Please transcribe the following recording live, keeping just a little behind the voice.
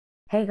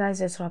Hey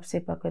guys, it's Rob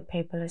back with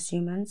Paperless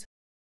Humans.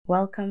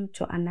 Welcome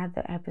to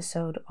another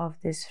episode of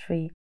this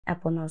free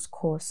Apple Notes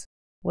course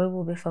where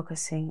we'll be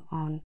focusing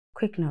on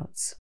quick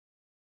notes.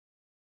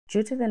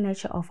 Due to the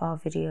nature of our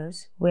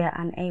videos, we are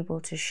unable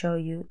to show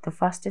you the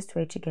fastest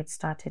way to get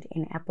started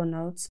in Apple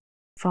Notes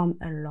from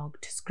a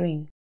locked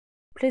screen.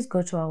 Please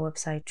go to our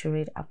website to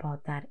read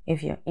about that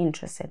if you're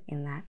interested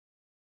in that.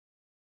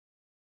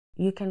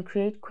 You can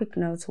create quick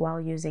notes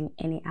while using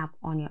any app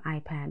on your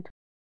iPad.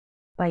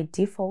 By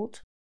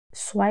default,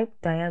 swipe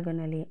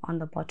diagonally on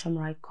the bottom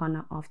right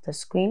corner of the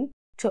screen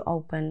to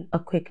open a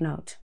quick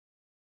note.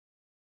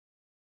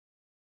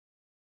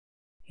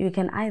 You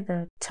can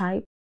either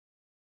type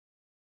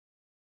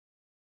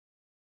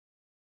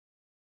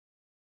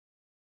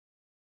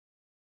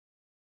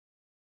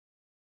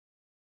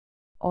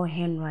or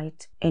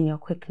handwrite in your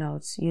quick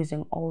notes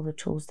using all the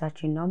tools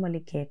that you normally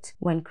get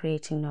when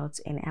creating notes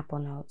in Apple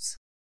Notes.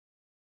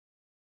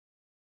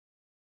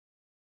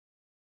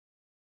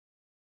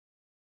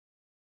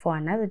 For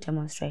another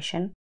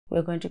demonstration,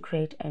 we're going to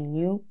create a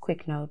new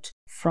quick note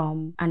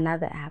from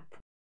another app.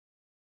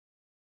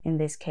 In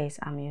this case,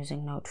 I'm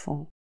using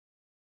Noteful.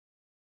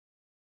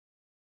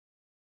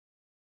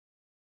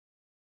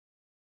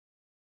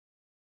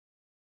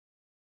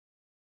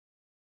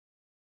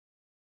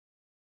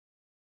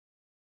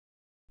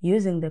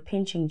 Using the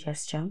pinching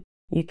gesture,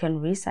 you can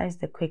resize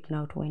the quick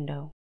note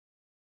window.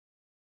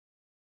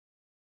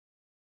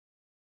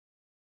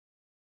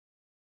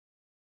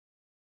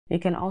 You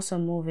can also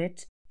move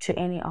it to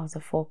any of the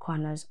four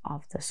corners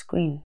of the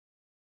screen.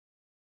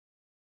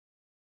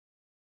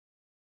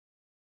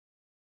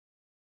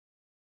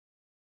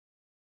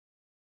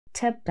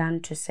 Tap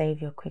Done to save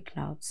your quick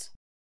notes.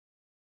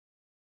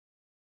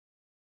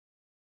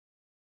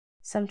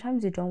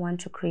 Sometimes you don't want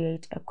to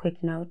create a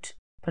quick note,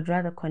 but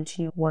rather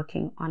continue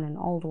working on an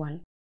old one.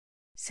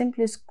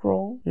 Simply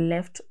scroll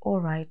left or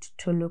right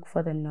to look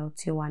for the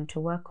notes you want to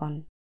work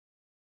on.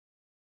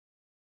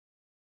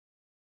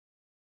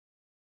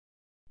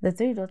 The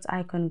three dots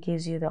icon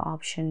gives you the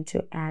option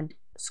to add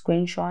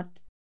screenshot,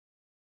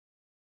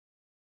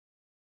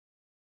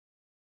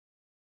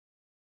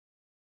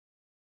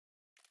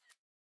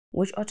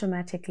 which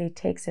automatically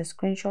takes a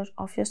screenshot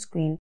of your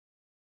screen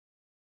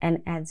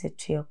and adds it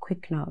to your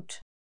quick note.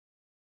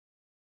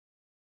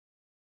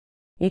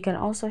 You can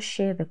also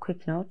share the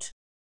quick note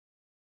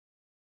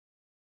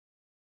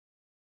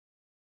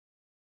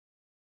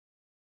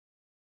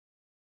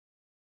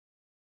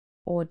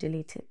or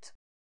delete it.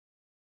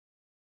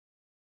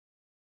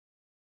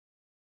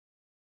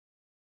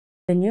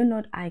 The new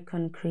note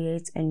icon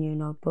creates a new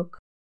notebook.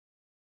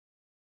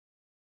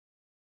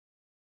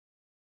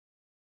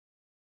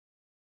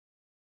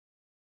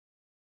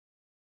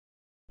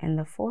 And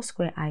the four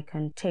square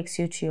icon takes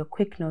you to your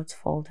quick notes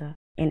folder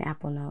in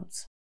Apple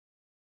Notes.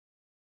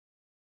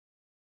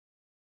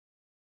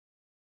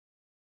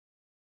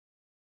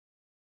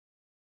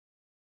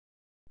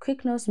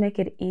 Quick notes make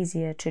it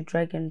easier to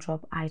drag and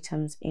drop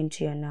items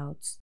into your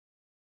notes.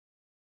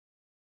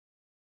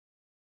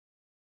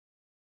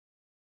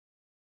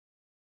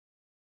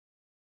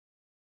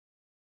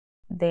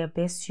 They are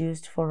best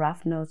used for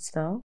rough notes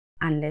though,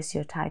 unless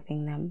you're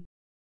typing them,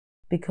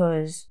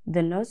 because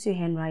the notes you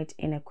handwrite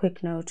in a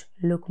quick note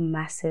look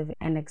massive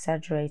and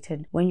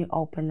exaggerated when you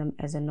open them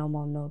as a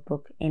normal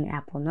notebook in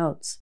Apple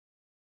Notes.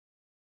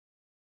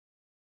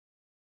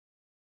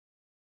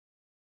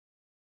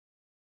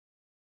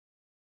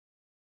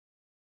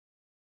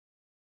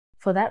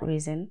 For that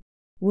reason,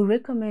 we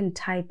recommend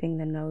typing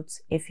the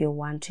notes if you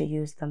want to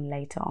use them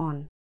later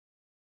on.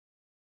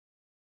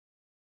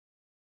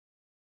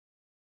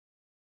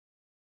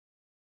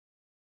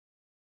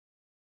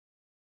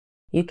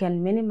 You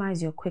can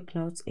minimize your quick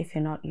notes if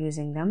you're not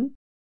using them,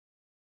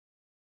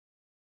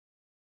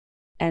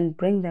 and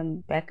bring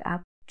them back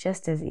up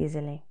just as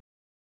easily.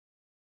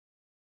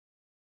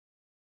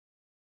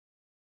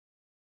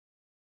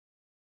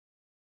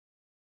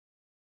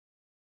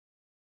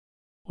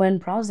 When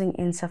browsing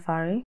in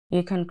Safari,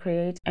 you can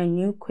create a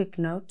new quick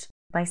note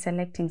by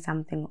selecting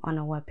something on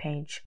a web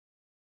page.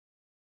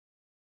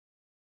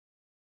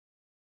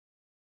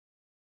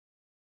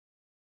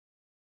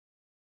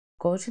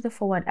 Go to the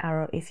forward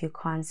arrow if you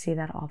can't see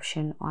that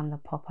option on the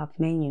pop-up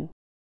menu.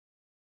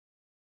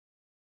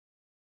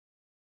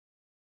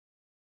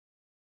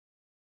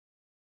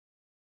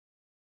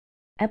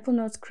 Apple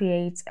Notes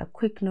creates a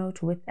quick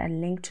note with a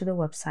link to the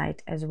website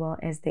as well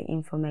as the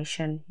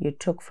information you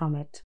took from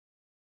it.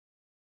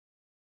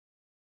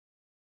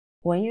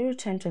 When you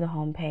return to the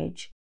home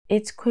page,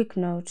 its quick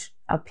note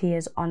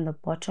appears on the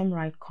bottom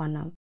right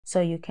corner, so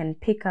you can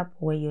pick up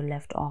where you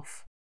left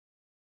off.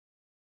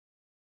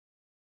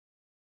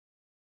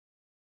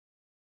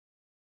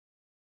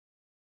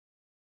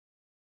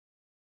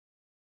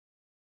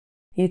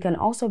 You can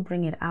also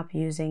bring it up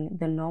using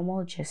the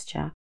normal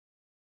gesture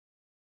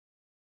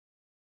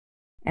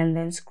and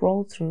then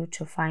scroll through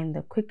to find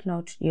the quick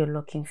note you're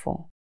looking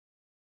for.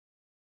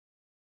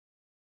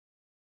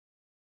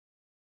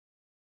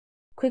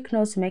 Quick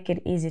notes make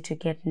it easy to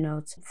get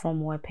notes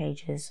from web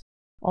pages.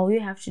 All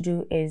you have to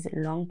do is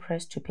long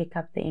press to pick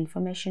up the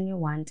information you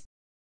want,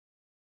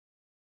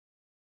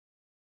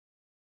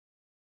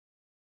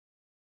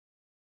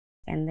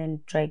 and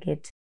then drag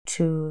it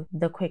to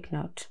the quick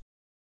note.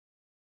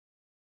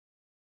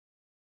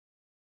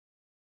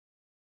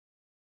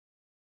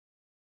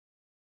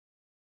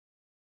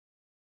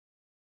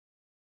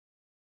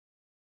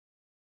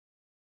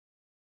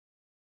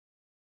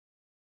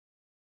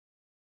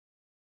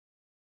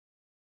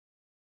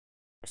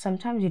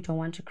 Sometimes you don't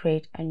want to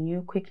create a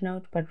new quick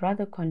note, but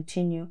rather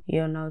continue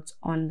your notes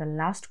on the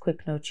last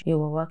quick note you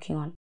were working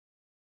on.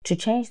 To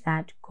change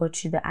that, go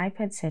to the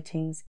iPad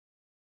settings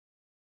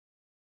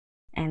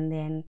and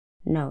then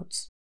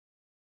Notes.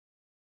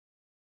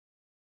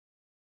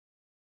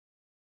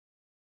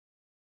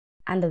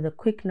 Under the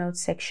Quick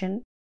Notes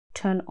section,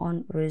 turn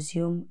on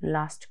Resume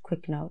Last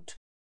Quick Note.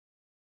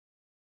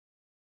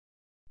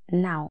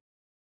 Now,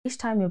 each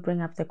time you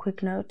bring up the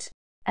quick note,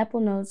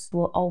 Apple Notes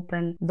will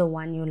open the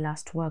one you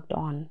last worked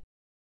on.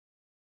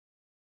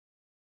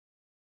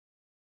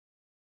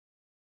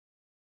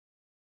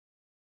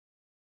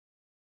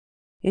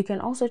 You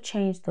can also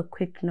change the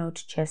quick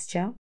note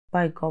gesture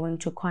by going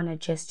to corner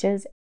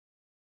gestures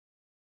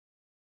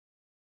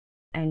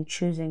and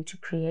choosing to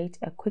create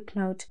a quick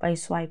note by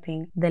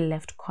swiping the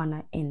left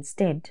corner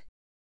instead.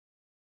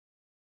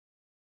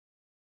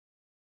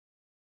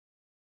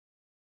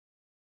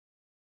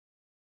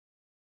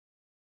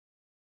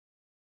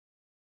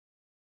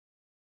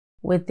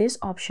 With this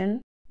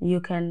option,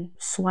 you can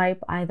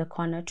swipe either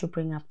corner to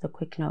bring up the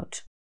quick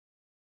note.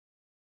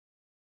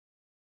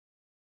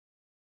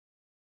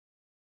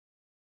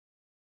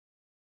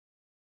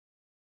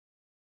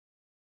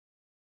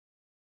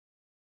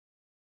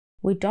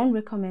 We don't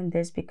recommend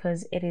this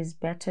because it is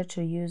better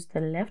to use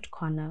the left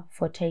corner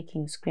for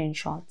taking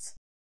screenshots.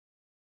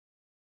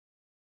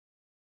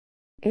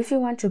 If you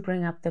want to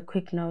bring up the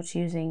quick note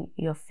using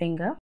your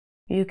finger,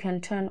 you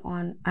can turn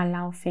on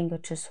Allow Finger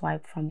to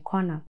Swipe from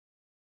Corner.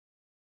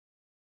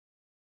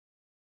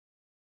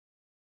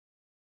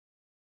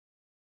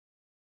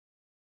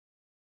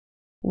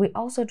 We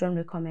also don't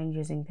recommend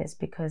using this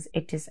because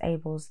it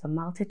disables the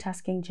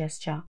multitasking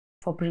gesture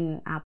for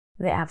bringing up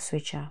the app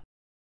switcher.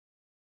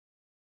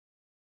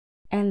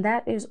 And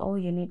that is all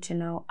you need to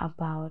know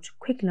about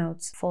quick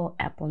notes for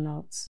Apple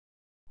Notes.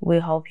 We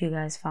hope you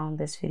guys found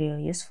this video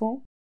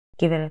useful.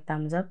 Give it a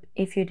thumbs up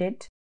if you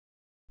did.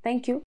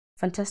 Thank you,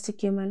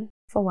 Fantastic Human,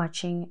 for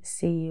watching.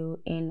 See you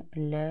in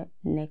the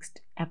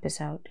next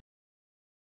episode.